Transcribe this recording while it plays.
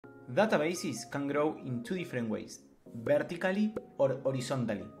Databases can grow in two different ways, vertically or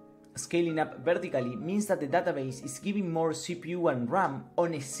horizontally. Scaling up vertically means that the database is giving more CPU and RAM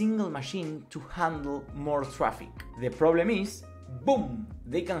on a single machine to handle more traffic. The problem is, boom,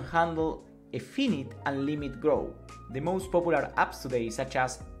 they can handle a finite and limit growth. The most popular apps today, such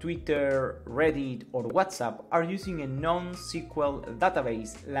as Twitter, Reddit, or WhatsApp, are using a non-SQL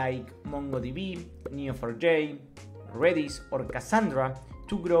database like MongoDB, Neo4j, Redis, or Cassandra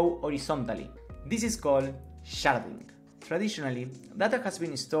to grow horizontally. This is called sharding. Traditionally, data has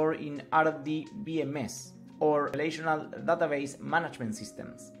been stored in RDBMS, or Relational Database Management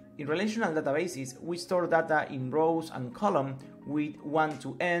Systems. In relational databases, we store data in rows and columns with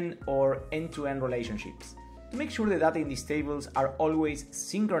one-to-n or end-to-end relationships. To make sure the data in these tables are always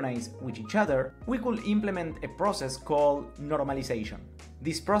synchronized with each other, we could implement a process called normalization.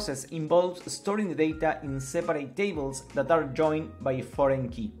 This process involves storing the data in separate tables that are joined by a foreign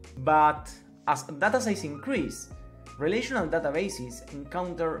key. But as data size increases, relational databases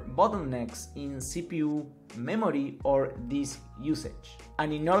encounter bottlenecks in CPU, memory, or disk usage.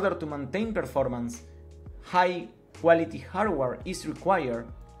 And in order to maintain performance, high-quality hardware is required,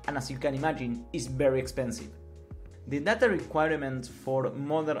 and as you can imagine, is very expensive. The data requirements for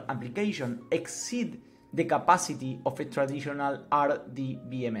modern applications exceed the capacity of a traditional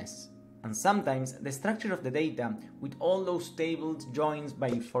RDBMS. And sometimes the structure of the data, with all those tables joined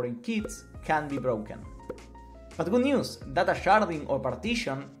by foreign keys, can be broken. But good news, data sharding or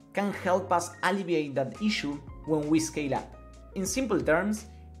partition can help us alleviate that issue when we scale up. In simple terms,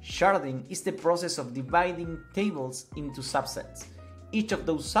 sharding is the process of dividing tables into subsets. Each of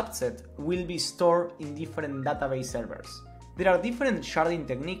those subsets will be stored in different database servers. There are different sharding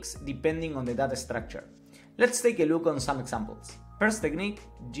techniques depending on the data structure. Let's take a look on some examples. First technique,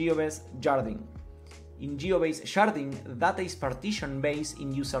 geo-based sharding. In geo-based sharding, data is partitioned based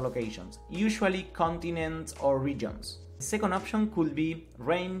in user locations, usually continents or regions. The second option could be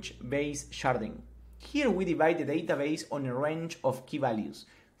range-based sharding. Here we divide the database on a range of key values.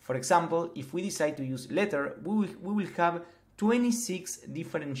 For example, if we decide to use letter, we will have 26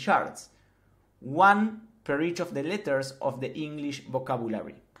 different shards, one per each of the letters of the English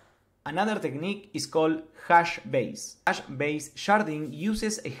vocabulary. Another technique is called hash-based. Hash-based sharding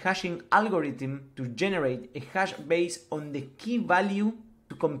uses a hashing algorithm to generate a hash based on the key value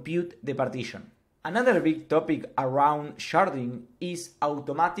to compute the partition. Another big topic around sharding is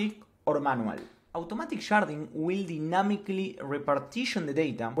automatic or manual. Automatic sharding will dynamically repartition the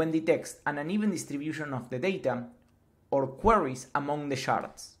data when it detects an uneven distribution of the data or queries among the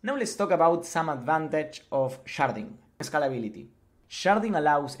shards. Now let's talk about some advantage of sharding. Scalability. Sharding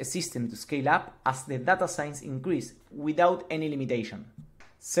allows a system to scale up as the data size increases without any limitation.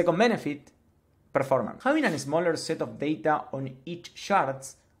 Second benefit, performance. Having a smaller set of data on each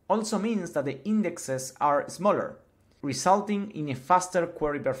shards also means that the indexes are smaller, resulting in a faster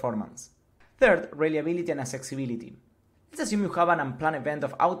query performance. Third, reliability and accessibility. Let's assume you have an unplanned event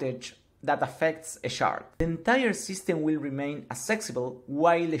of outage that affects a shard. The entire system will remain accessible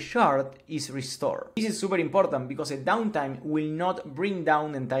while the shard is restored. This is super important because a downtime will not bring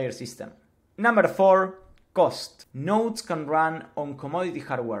down the entire system. Number 4, cost. Nodes can run on commodity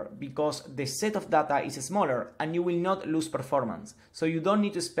hardware because the set of data is smaller and you will not lose performance, so you don't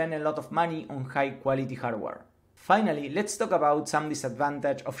need to spend a lot of money on high quality hardware. Finally, let's talk about some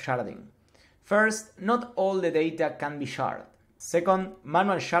disadvantages of sharding. First, not all the data can be sharded. Second,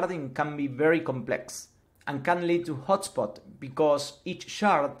 manual sharding can be very complex and can lead to hotspot because each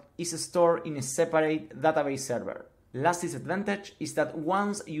shard is stored in a separate database server. Last disadvantage is that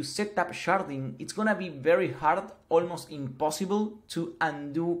once you set up sharding, it's gonna be very hard, almost impossible, to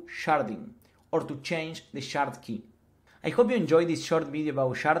undo sharding or to change the shard key. I hope you enjoyed this short video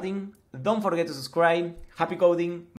about sharding. Don't forget to subscribe. Happy coding!